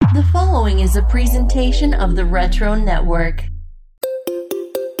following is a presentation of the Retro Network.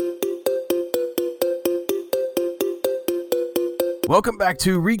 Welcome back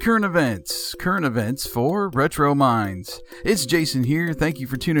to Recurrent Events, current events for Retro Minds. It's Jason here. Thank you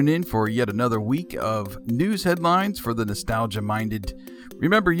for tuning in for yet another week of news headlines for the nostalgia-minded.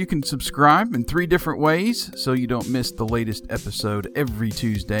 Remember, you can subscribe in 3 different ways so you don't miss the latest episode every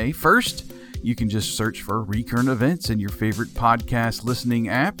Tuesday. First, you can just search for Recurrent Events in your favorite podcast listening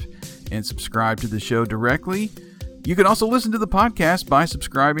app and subscribe to the show directly. You can also listen to the podcast by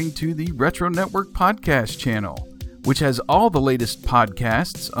subscribing to the Retro Network podcast channel, which has all the latest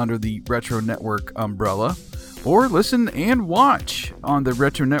podcasts under the Retro Network umbrella, or listen and watch on the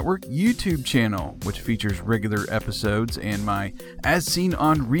Retro Network YouTube channel, which features regular episodes and my As Seen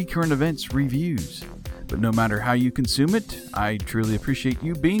on Recurrent Events reviews. But no matter how you consume it, I truly appreciate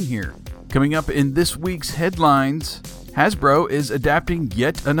you being here. Coming up in this week's headlines, Hasbro is adapting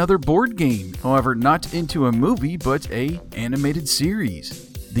yet another board game, however not into a movie but an animated series.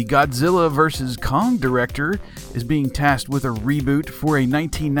 The Godzilla vs. Kong director is being tasked with a reboot for a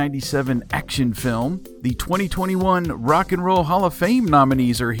 1997 action film. The 2021 Rock and Roll Hall of Fame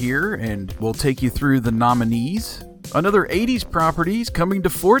nominees are here, and we'll take you through the nominees. Another 80s properties coming to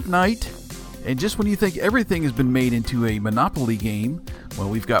Fortnite. And just when you think everything has been made into a Monopoly game, well,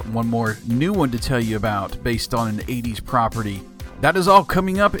 we've got one more new one to tell you about based on an 80s property. That is all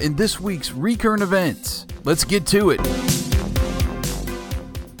coming up in this week's Recurrent Events. Let's get to it.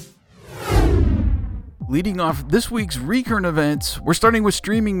 Leading off this week's Recurrent Events, we're starting with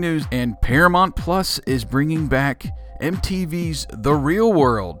streaming news, and Paramount Plus is bringing back MTV's The Real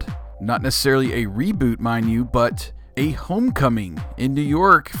World. Not necessarily a reboot, mind you, but a homecoming in New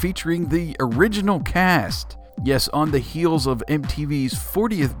York featuring the original cast. Yes, on the heels of MTV's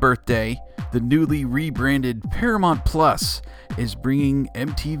 40th birthday, the newly rebranded Paramount Plus is bringing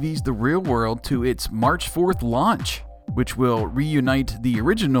MTV's The Real World to its March 4th launch, which will reunite the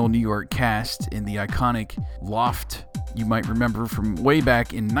original New York cast in the iconic loft you might remember from way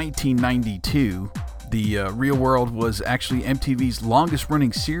back in 1992. The Real World was actually MTV's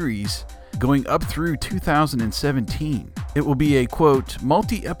longest-running series, going up through 2017. It will be a, quote,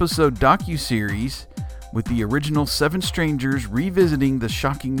 multi-episode docuseries with the original 7 strangers revisiting the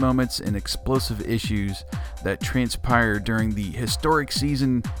shocking moments and explosive issues that transpired during the historic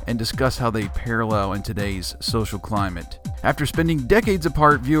season and discuss how they parallel in today's social climate. After spending decades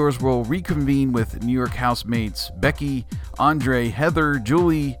apart, viewers will reconvene with New York housemates Becky, Andre, Heather,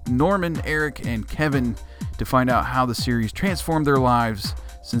 Julie, Norman, Eric, and Kevin to find out how the series transformed their lives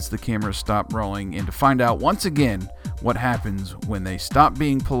since the cameras stopped rolling, and to find out once again what happens when they stop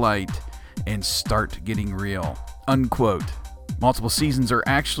being polite and start getting real, unquote. Multiple seasons are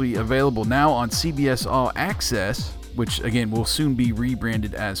actually available now on CBS All Access, which again will soon be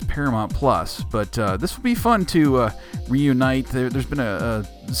rebranded as Paramount Plus. But this will be fun to reunite. There's been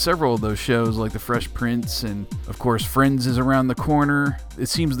several of those shows like The Fresh Prince, and of course Friends is around the corner. It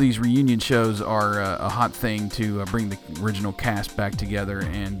seems these reunion shows are a hot thing to bring the original cast back together,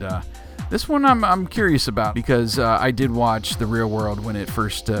 and this one I'm curious about because I did watch The Real World when it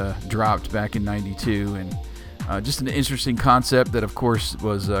first dropped back in '92, and just an interesting concept that, of course,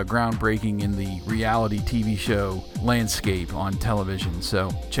 was groundbreaking in the reality TV show landscape on television.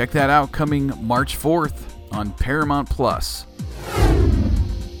 So check that out, coming March 4th on Paramount Plus.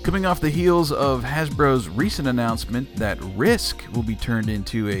 Coming off the heels of Hasbro's recent announcement that Risk will be turned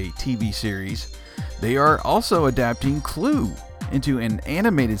into a TV series, they are also adapting Clue into an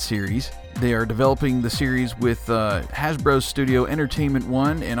animated series. They are developing the series with Hasbro Studio Entertainment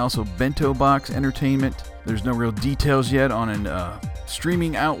 1 and also Bento Box Entertainment. There's no real details yet on an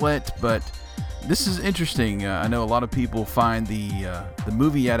streaming outlet, but this is interesting. I know a lot of people find the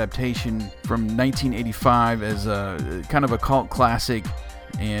movie adaptation from 1985 as kind of a cult classic,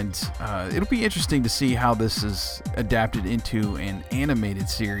 and it'll be interesting to see how this is adapted into an animated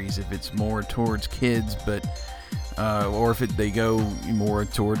series, if it's more towards kids, but or if they go more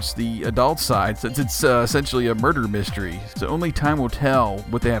towards the adult side, since it's essentially a murder mystery. So only time will tell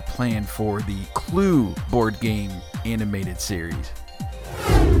what they have planned for the Clue board game animated series.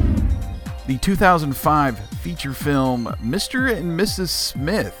 The 2005 feature film Mr. and Mrs.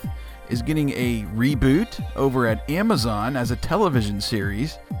 Smith is getting a reboot over at Amazon as a television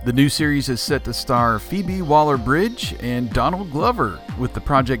series. The new series is set to star Phoebe Waller-Bridge and Donald Glover, with the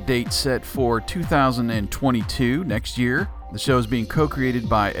project date set for 2022, next year. The show is being co-created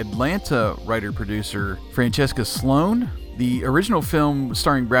by Atlanta writer-producer Francesca Sloan. The original film,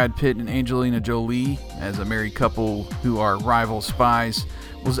 starring Brad Pitt and Angelina Jolie as a married couple who are rival spies,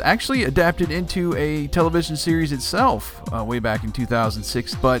 was actually adapted into a television series itself way back in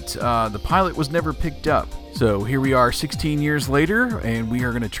 2006, but the pilot was never picked up. So here we are 16 years later, and we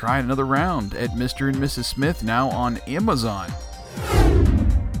are going to try another round at Mr. and Mrs. Smith, now on Amazon.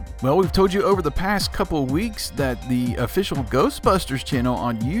 Well, we've told you over the past couple of weeks that the official Ghostbusters channel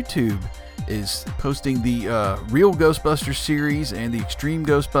on YouTube is posting the Real Ghostbusters series and the Extreme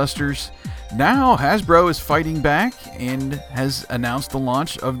Ghostbusters. Now Hasbro is fighting back and has announced the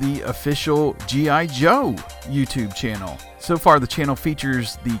launch of the official G.I. Joe YouTube channel. So far, the channel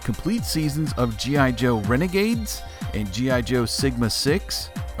features the complete seasons of G.I. Joe Renegades and G.I. Joe Sigma 6.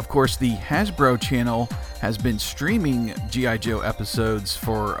 Of course, the Hasbro channel has been streaming G.I. Joe episodes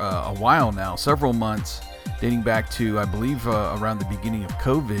for a while now, several months, dating back to, I believe, around the beginning of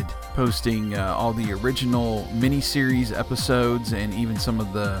COVID, posting all the original miniseries episodes and even some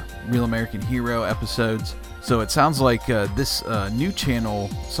of the Real American Hero episodes. So it sounds like this new channel,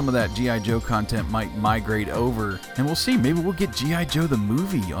 some of that G.I. Joe content might migrate over, and we'll see. Maybe we'll get G.I. Joe the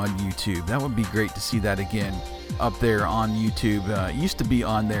movie on YouTube. That would be great to see that again up there on YouTube. It used to be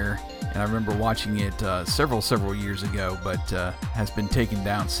on there, and I remember watching it several years ago, but has been taken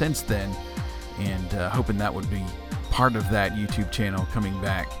down since then, and hoping that would be part of that YouTube channel coming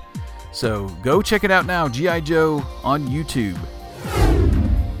back. So go check it out now, G.I. Joe on YouTube.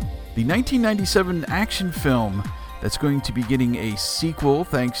 The 1997 action film that's going to be getting a sequel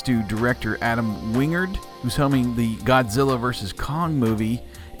thanks to director Adam Wingard, who's helming the Godzilla vs. Kong movie,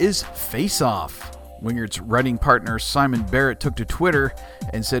 is Face Off. Wingard's writing partner Simon Barrett took to Twitter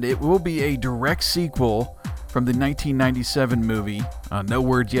and said it will be a direct sequel from the 1997 movie. No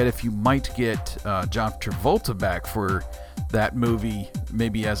word yet if you might get John Travolta back for that movie,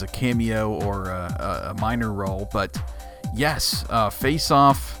 maybe as a cameo or a minor role. But yes, Face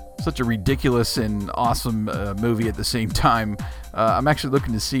Off, such a ridiculous and awesome movie at the same time. I'm actually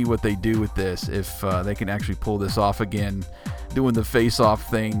looking to see what they do with this, if they can actually pull this off again, doing the face-off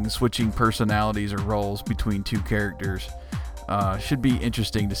thing, switching personalities or roles between two characters. Should be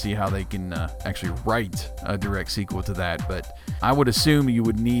interesting to see how they can actually write a direct sequel to that, but I would assume you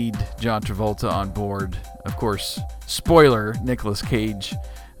would need John Travolta on board. Of course, spoiler, Nicolas Cage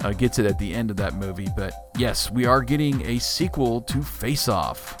gets it at the end of that movie, but yes, we are getting a sequel to Face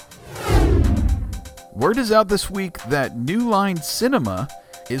Off. Word is out this week that New Line Cinema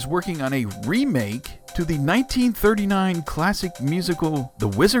is working on a remake to the 1939 classic musical The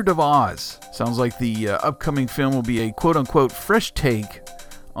Wizard of Oz. Sounds like the upcoming film will be a quote-unquote fresh take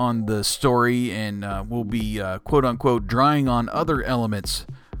on the story and will be quote-unquote drawing on other elements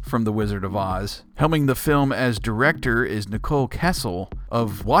from The Wizard of Oz. Helming the film as director is Nicole Kessel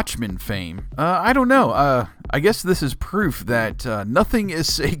of Watchmen fame. I don't know. I guess this is proof that nothing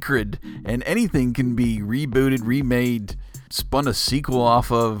is sacred and anything can be rebooted, remade, spun a sequel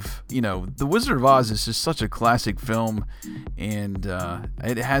off of. You know, The Wizard of Oz is just such a classic film, and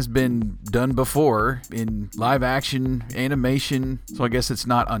it has been done before in live action, animation, so I guess it's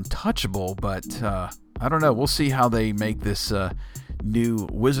not untouchable, but I don't know. We'll see how they make this new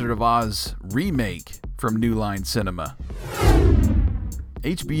Wizard of Oz remake from New Line Cinema.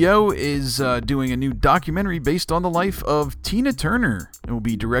 HBO is doing a new documentary based on the life of Tina Turner. It will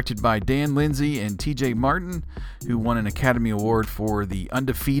be directed by Dan Lindsay and TJ Martin, who won an Academy Award for The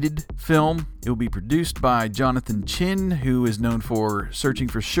Undefeated film. It will be produced by Jonathan Chin, who is known for Searching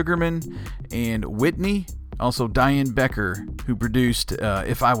for Sugarman and Whitney. Also, Diane Becker, who produced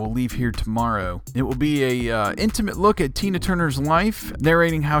If I Will Leave Here Tomorrow. It will be a intimate look at Tina Turner's life,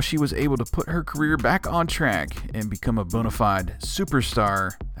 narrating how she was able to put her career back on track and become a bona fide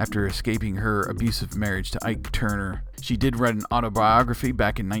superstar after escaping her abusive marriage to Ike Turner. She did write an autobiography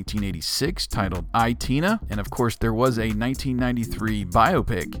back in 1986 titled I, Tina, and of course there was a 1993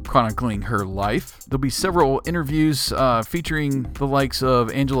 biopic chronicling her life. There'll be several interviews featuring the likes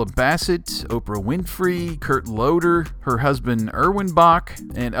of Angela Bassett, Oprah Winfrey, Kurt Loder, her husband Erwin Bach,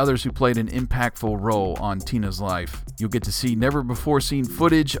 and others who played an impactful role on Tina's life. You'll get to see never-before-seen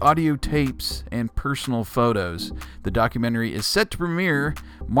footage, audio tapes, and personal photos. The documentary is set to premiere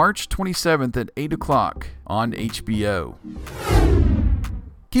March 27th at 8 o'clock on HBO.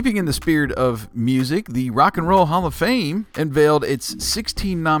 Keeping in the spirit of music, the Rock and Roll Hall of Fame unveiled its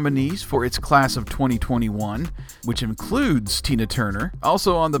 16 nominees for its class of 2021, which includes Tina Turner.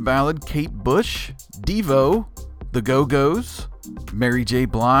 Also on the ballot, Kate Bush, Devo, The Go-Go's, Mary J.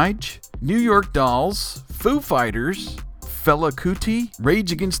 Blige, New York Dolls, Foo Fighters, Fela Kuti,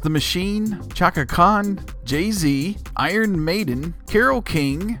 Rage Against the Machine, Chaka Khan, Jay-Z, Iron Maiden, Carole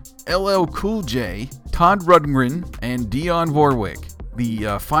King, LL Cool J, Todd Rundgren, and Dionne Warwick.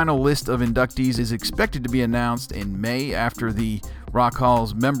 The final list of inductees is expected to be announced in May after the Rock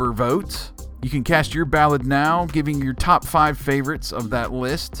Hall's member votes. You can cast your ballot now, giving your top 5 favorites of that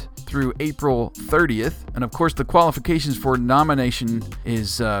list through April 30th. And of course, the qualifications for nomination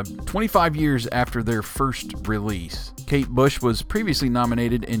is 25 years after their first release. Kate Bush was previously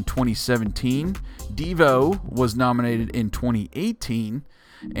nominated in 2017. Devo was nominated in 2018.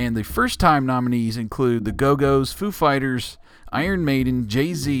 And the first-time nominees include the Go-Go's, Foo Fighters, Iron Maiden,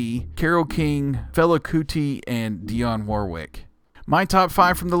 Jay-Z, Carole King, Fela Kuti, and Dionne Warwick. My top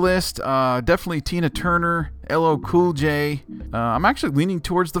 5 from the list, definitely Tina Turner, LL Cool J. I'm actually leaning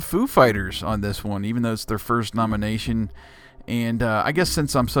towards the Foo Fighters on this one, even though it's their first nomination. And I guess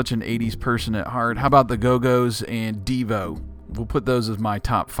since I'm such an 80s person at heart, how about the Go-Go's and Devo? We'll put those as my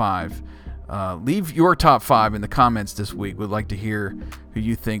top 5. Leave your top 5 in the comments this week. We'd like to hear who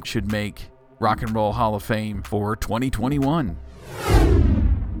you think should make Rock and Roll Hall of Fame for 2021.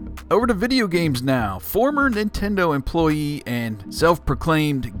 Over to video games now. Former Nintendo employee and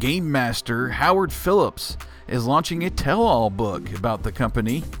self-proclaimed game master Howard Phillips is launching a tell-all book about the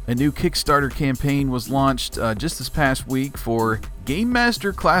company. A new Kickstarter campaign was launched just this past week for Game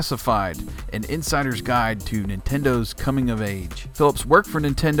Master Classified, an insider's guide to Nintendo's coming of age. Phillips worked for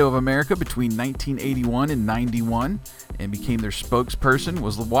Nintendo of America between 1981 and 91 and became their spokesperson,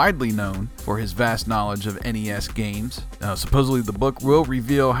 was widely known for his vast knowledge of NES games. Supposedly the book will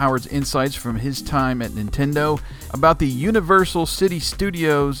reveal Howard's insights from his time at Nintendo about the Universal City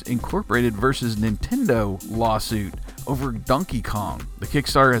Studios Incorporated versus Nintendo lawsuit over Donkey Kong. The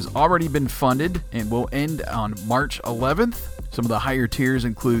Kickstarter has already been funded and will end on March 11th. Some of the higher tiers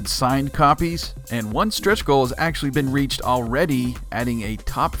include signed copies, and one stretch goal has actually been reached already, adding a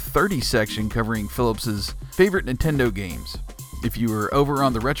top 30 section covering Phillips's favorite Nintendo games. If you were over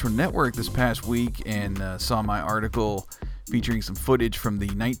on the Retro Network this past week and saw my article featuring some footage from the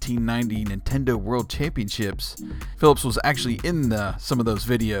 1990 Nintendo World Championships, Phillips was actually in some of those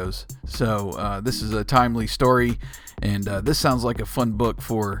videos. So this is a timely story, and this sounds like a fun book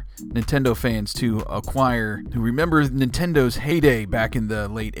for Nintendo fans to acquire who remember Nintendo's heyday back in the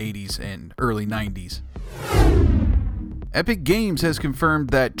late 80s and early 90s. Epic Games has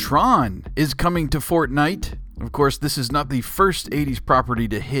confirmed that Tron is coming to Fortnite. Of course, this is not the first 80s property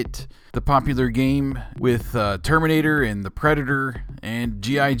to hit the popular game, with Terminator and The Predator and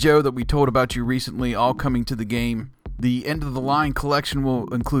G.I. Joe that we told about you recently all coming to the game. The end-of-the-line collection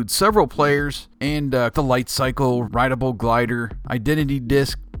will include several players and the light cycle, rideable glider, identity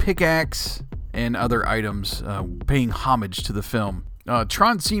disc, pickaxe, and other items paying homage to the film.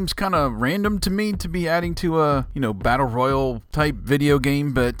 Tron seems kind of random to me to be adding to a, battle royale type video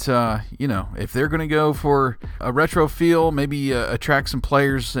game, but, if they're going to go for a retro feel, maybe attract some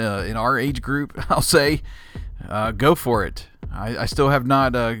players in our age group, I'll say, go for it. I still have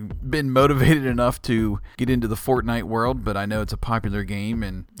not been motivated enough to get into the Fortnite world, but I know it's a popular game,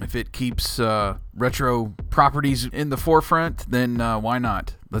 and if it keeps retro properties in the forefront, then why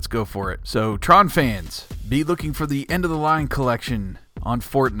not? Let's go for it. So, Tron fans, be looking for the end-of-the-line collection on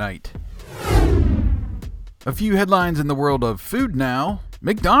Fortnite. A few headlines in the world of food now.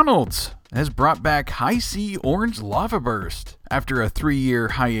 McDonald's has brought back Hi-C Orange Lava Burst. After a 3-year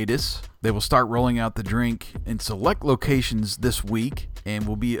hiatus, they will start rolling out the drink in select locations this week and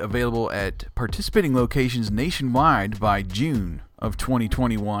will be available at participating locations nationwide by June of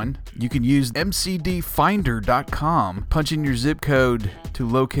 2021. You can use mcdfinder.com, punch in your zip code to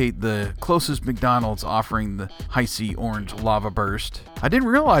locate the closest McDonald's offering the Hi-C Orange Lava Burst. I didn't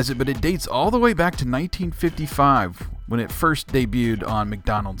realize it, but it dates all the way back to 1955 when it first debuted on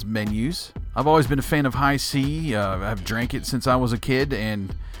McDonald's menus. I've always been a fan of Hi-C. I've drank it since I was a kid,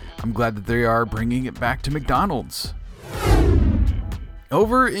 and I'm glad that they are bringing it back to McDonald's.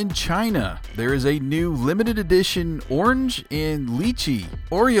 Over in China, there is a new limited edition orange and lychee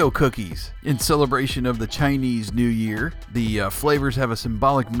Oreo cookies in celebration of the Chinese New Year. The flavors have a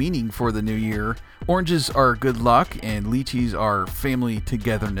symbolic meaning for the new year. Oranges are good luck and lychees are family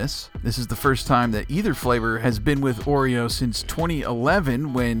togetherness. This is the first time that either flavor has been with Oreo since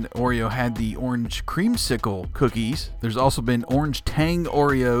 2011 when Oreo had the orange creamsicle cookies. There's also been orange tang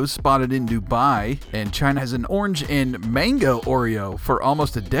Oreos spotted in Dubai, and China has an orange and mango Oreo for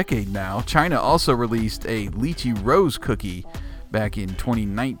almost a decade now. China also released a lychee rose cookie back in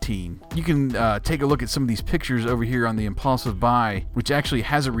 2019. You can take a look at some of these pictures over here on the Impulsive Buy, which actually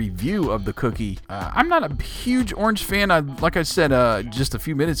has a review of the cookie. I'm not a huge orange fan. Like I said just a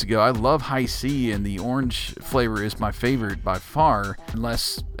few minutes ago, I love Hi-C, and the orange flavor is my favorite by far,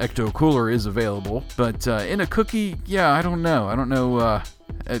 unless Ecto Cooler is available. But in a cookie, yeah, I don't know.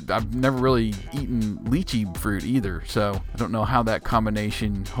 I've never really eaten lychee fruit either, so I don't know how that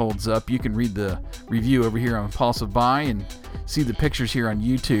combination holds up. You can read the review over here on Impulsive Buy and see the pictures here on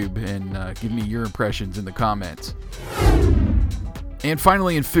YouTube and give me your impressions in the comments. And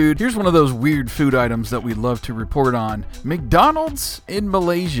finally in food, here's one of those weird food items that we love to report on. McDonald's in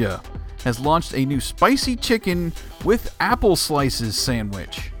Malaysia has launched a new spicy chicken with apple slices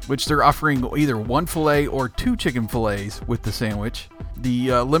sandwich, which they're offering either one fillet or 2 chicken fillets with the sandwich.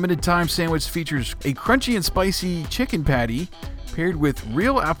 The limited time sandwich features a crunchy and spicy chicken patty paired with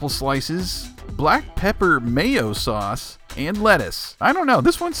real apple slices, black pepper mayo sauce, and lettuce. I don't know,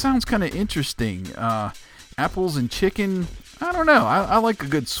 this one sounds kind of interesting. Apples and chicken, I don't know. I like a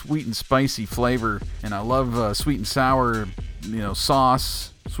good sweet and spicy flavor, and I love sweet and sour,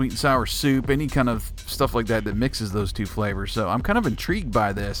 sauce, sweet and sour soup, any kind of stuff like that mixes those two flavors. So I'm kind of intrigued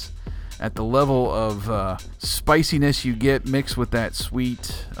by this at the level of spiciness you get mixed with that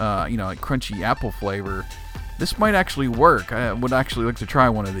sweet, like crunchy apple flavor. This might actually work. I would actually like to try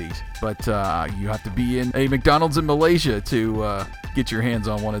one of these, but you have to be in a McDonald's in Malaysia to get your hands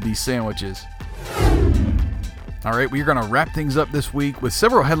on one of these sandwiches. All right, we're going to wrap things up this week with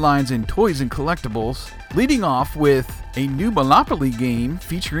several headlines in toys and collectibles, leading off with a new Monopoly game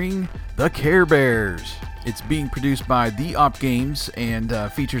featuring the Care Bears. It's being produced by The Op Games and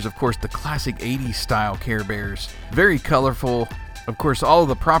features, of course, the classic 80s style Care Bears. Very colorful. Of course, all of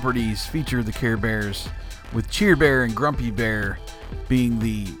the properties feature the Care Bears, with Cheer Bear and Grumpy Bear being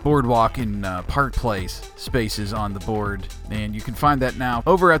the boardwalk and park place spaces on the board. And you can find that now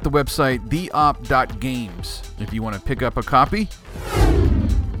over at the website theop.games if you want to pick up a copy.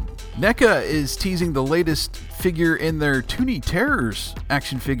 NECA is teasing the latest figure in their Toony Terrors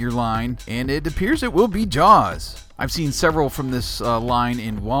action figure line, and it appears it will be Jaws. I've seen several from this line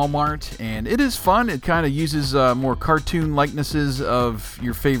in Walmart, and it is fun. It kind of uses more cartoon likenesses of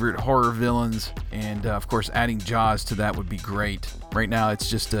your favorite horror villains, and of course adding Jaws to that would be great. Right now it's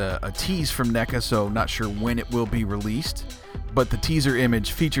just a tease from NECA, so not sure when it will be released. But the teaser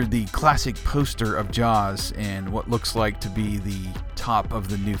image featured the classic poster of Jaws and what looks like to be the top of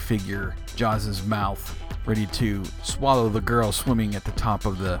the new figure, Jaws' mouth, ready to swallow the girl swimming at the top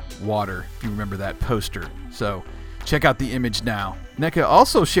of the water, if you remember that poster. So check out the image now. NECA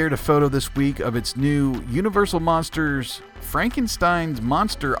also shared a photo this week of its new Universal Monsters Frankenstein's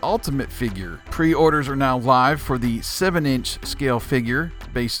Monster Ultimate figure. Pre-orders are now live for the 7-inch scale figure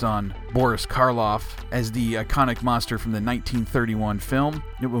based on Boris Karloff as the iconic monster from the 1931 film.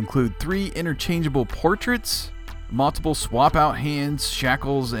 It will include 3 interchangeable portraits, multiple swap-out hands,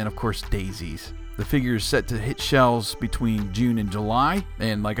 shackles, and of course daisies. The figure is set to hit shelves between June and July,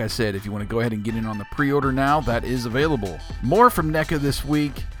 and like I said, if you want to go ahead and get in on the pre-order now, that is available. More from NECA this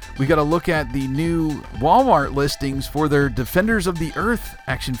week. We got to look at the new Walmart listings for their Defenders of the Earth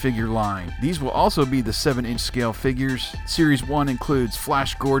action figure line. These will also be the 7-inch scale figures. Series 1 includes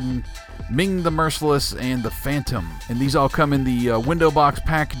Flash Gordon, Ming the Merciless, and the Phantom. And these all come in the window box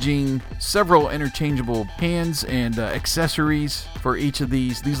packaging, several interchangeable hands and accessories for each of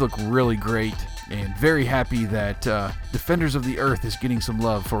these. These look really great. And very happy that Defenders of the Earth is getting some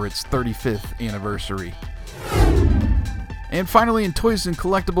love for its 35th anniversary. And finally, in toys and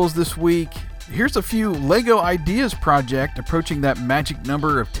collectibles this week, here's a few LEGO Ideas project approaching that magic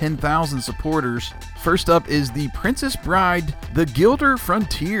number of 10,000 supporters. First up is the Princess Bride, The Gilder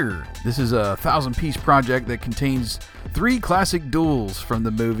Frontier. This is a 1,000-piece project that contains 3 classic duels from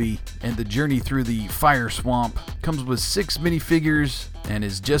the movie and the journey through the fire swamp. Comes with 6 minifigures and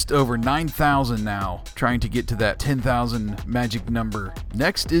is just over 9,000 now, trying to get to that 10,000 magic number.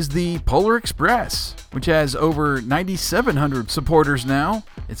 Next is the Polar Express, which has over 9,700 supporters now.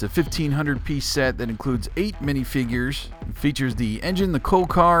 It's a 1,500-piece set that includes 8 minifigures. It features the engine, the coal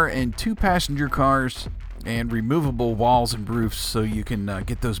car, and 2 passenger cars, and removable walls and roofs so you can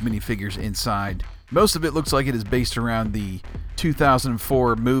get those minifigures inside. Most of it looks like it is based around the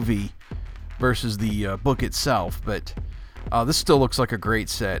 2004 movie versus the book itself, but this still looks like a great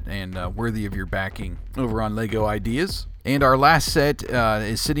set and worthy of your backing over on LEGO Ideas. And our last set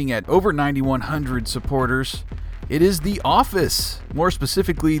is sitting at over 9,100 supporters. It is The Office, more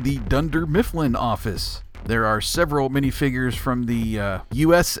specifically the Dunder Mifflin Office. There are several minifigures from the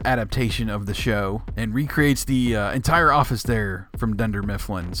US adaptation of the show and recreates the entire office there from Dunder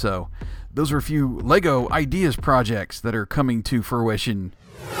Mifflin. So those are a few LEGO Ideas projects that are coming to fruition.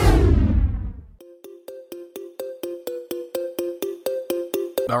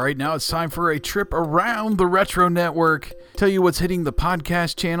 All right, now it's time for a trip around the Retro Network. Tell you what's hitting the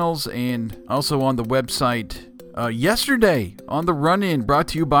podcast channels and also on the website. Yesterday on the Run-In, brought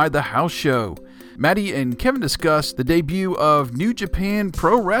to you by The House Show. Maddie and Kevin discussed the debut of New Japan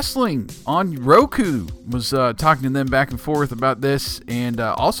Pro Wrestling on Roku. Was talking to them back and forth about this, and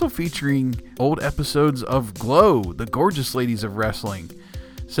also featuring old episodes of Glow, the Gorgeous Ladies of Wrestling.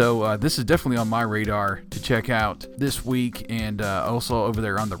 So this is definitely on my radar to check out this week, and also over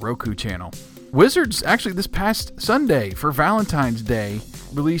there on the Roku channel. Wizards, actually this past Sunday for Valentine's Day,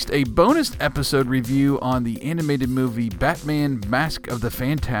 released a bonus episode review on the animated movie Batman Mask of the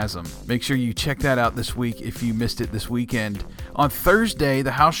Phantasm. Make sure you check that out this week if you missed it this weekend. On Thursday,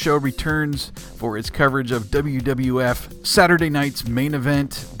 the house show returns for its coverage of WWF Saturday night's main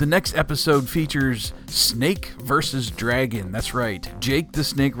event. The next episode features Snake versus Dragon. That's right, Jake the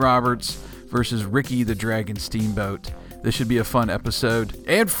Snake Roberts versus Ricky the Dragon Steamboat. This should be a fun episode.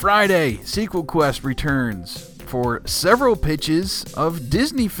 And Friday, Sequel Quest returns for several pitches of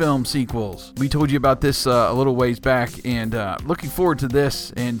Disney film sequels. We told you about this a little ways back, and looking forward to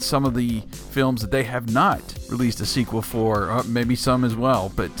this and some of the films that they have not released a sequel for, maybe some as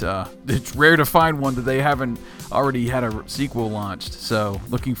well, but it's rare to find one that they haven't already had a sequel launched. So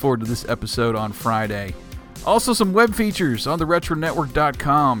looking forward to this episode on Friday. Also some web features on the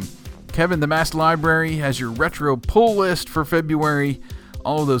retronetwork.com. Kevin the Masked Library has your retro pull list for February.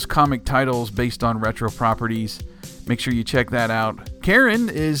 All of those comic titles based on retro properties. Make sure you check that out. Karen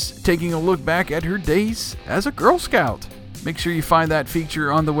is taking a look back at her days as a Girl Scout. Make sure you find that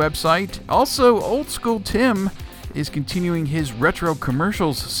feature on the website. Also, Old School Tim is continuing his retro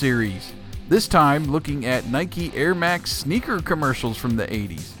commercials series. This time looking at Nike Air Max sneaker commercials from the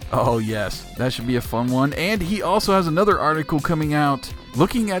 80s. Oh yes, that should be a fun one. And he also has another article coming out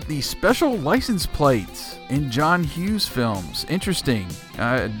looking at the special license plates in John Hughes films. Interesting.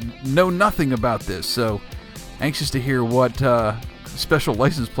 I know nothing about this, so anxious to hear what special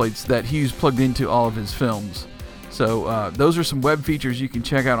license plates that Hughes plugged into all of his films. So those are some web features you can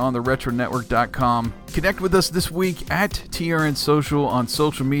check out on the retronetwork.com. Connect with us this week at TRN Social on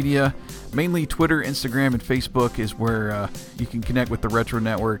social media. Mainly Twitter, Instagram, and Facebook is where you can connect with the Retro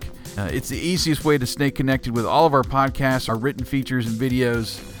Network. It's the easiest way to stay connected with all of our podcasts, our written features, and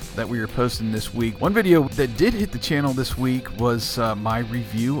videos that we are posting this week. One video that did hit the channel this week was my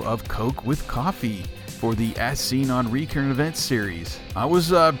review of Coke with Coffee for the As Seen on Recurrent Events series. I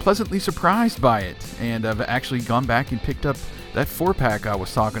was pleasantly surprised by it, and I've actually gone back and picked up that 4-pack I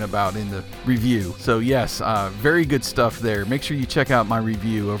was talking about in the review. So yes, very good stuff there. Make sure you check out my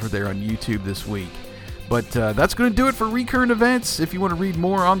review over there on YouTube this week. But that's going to do it for Recurrent Events. If you want to read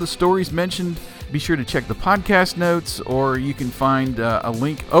more on the stories mentioned, be sure to check the podcast notes, or you can find a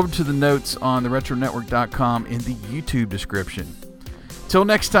link over to the notes on the retronetwork.com in the YouTube description. Till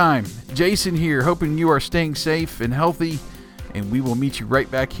next time, Jason here, hoping you are staying safe and healthy, and we will meet you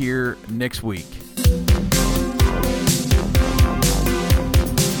right back here next week.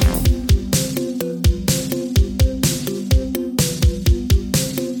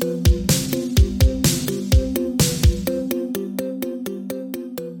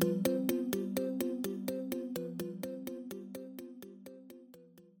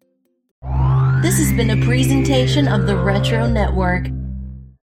 This has been a presentation of the Retro Network.